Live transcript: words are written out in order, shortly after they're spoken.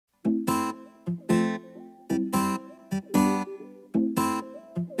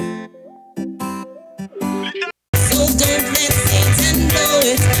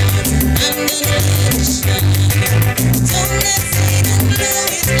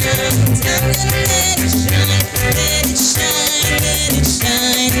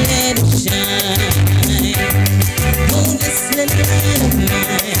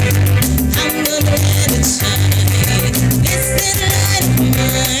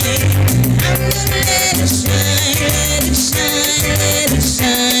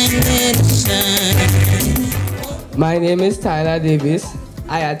My name is Tyler Davis.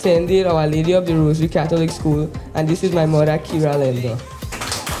 I attended Our Lady of the Rosary Catholic School, and this is my mother, Kira Lender.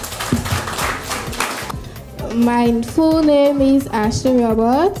 My full name is Ashley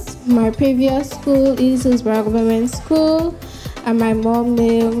Roberts. My previous school is Hillsborough Government School, and my mom's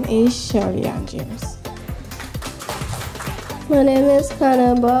name is Shirley Ann James. My name is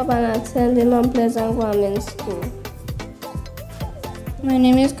Connor Bob, and I attend Mount Pleasant Government School. My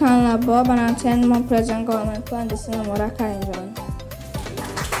name is Connor Bob, and I attend Mount Pleasant Government School, and this is my mother, Karen John.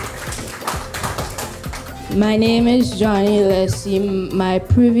 My name is Johnny Leslie. My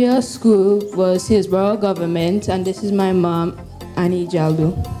previous school was Hillsborough Government, and this is my mom, Annie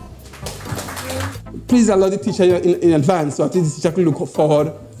Jaldo. Please allow the teacher in advance, so at least the teacher can look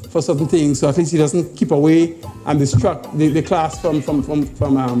forward for certain things, so at least he doesn't keep away and distract the class from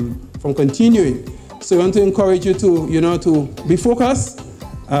continuing. So we want to encourage you to, to be focused,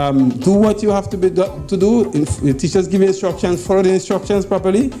 do what you have to do. If the teachers give you instructions, follow the instructions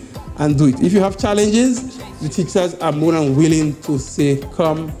properly, and do it. If you have challenges, the teachers are more than willing to say,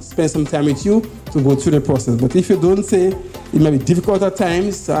 come spend some time with you to go through the process. But if you don't say, it may be difficult at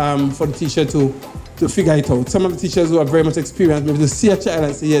times for the teacher to figure it out. Some of the teachers who are very much experienced, maybe to see a child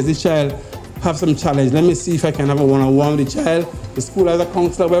and say, yes, this child have some challenge. Let me see if I can have a one-on-one with the child. The school has a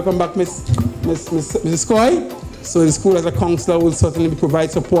counselor. Welcome back, Mrs. Coy. So the school as a counselor will certainly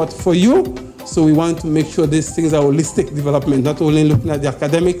provide support for you. So we want to make sure these things are holistic development, not only looking at the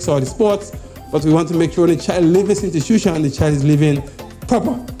academics or the sports, but we want to make sure the child leaves this institution and the child is living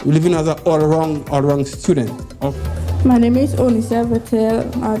proper. We're living as an all-around student. My name is Onisa Vettel.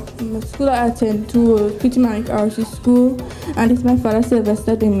 The school I attend to is Pretty Manic RC School, and it's my father,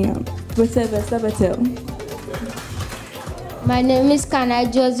 Sylvester Vettel. My name is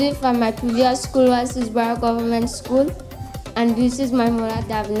Kanai Joseph, and my previous school was Hillsborough Government School, and this is my mother,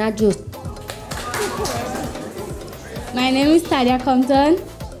 Davina Joseph. My name is Tadia Compton,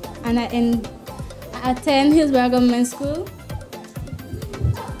 and I attend Hillsborough Government School.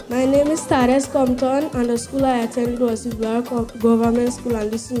 My name is Thaddeus Compton, and the school I attended was Hillsborough Government School,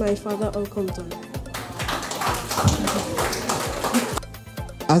 and this is my father, Al Compton.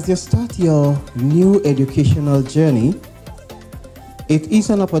 As you start your new educational journey, it is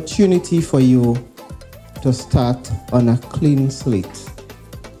an opportunity for you to start on a clean slate.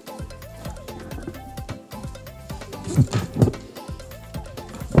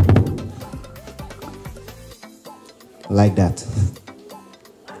 Like that.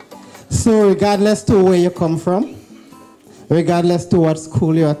 So regardless to where you come from, regardless to what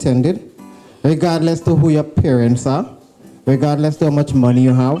school you attended, regardless to who your parents are, regardless to how much money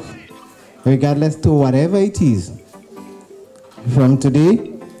you have, regardless to whatever it is, from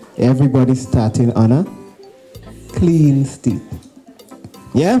today, everybody's starting on a clean slate.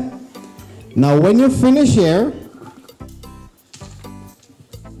 Yeah? Now when you finish here,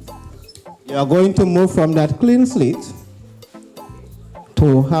 you are going to move from that clean slate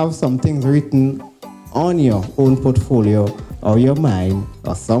to have some things written on your own portfolio or your mind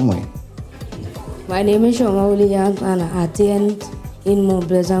or somewhere. My name is Shoma Williams, and I attend in Mount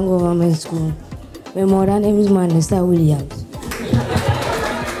Pleasant Government School. My mother name is Manessa Williams.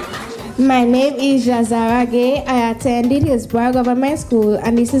 My name is Jazara Gay. I attended Hillsborough Government School,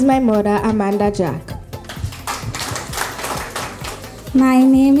 and this is my mother, Amanda Jack. My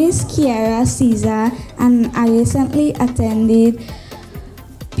name is Kiara Caesar, and I recently attended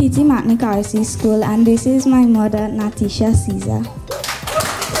P.T. Martin RC School, and this is my mother, Natisha Caesar.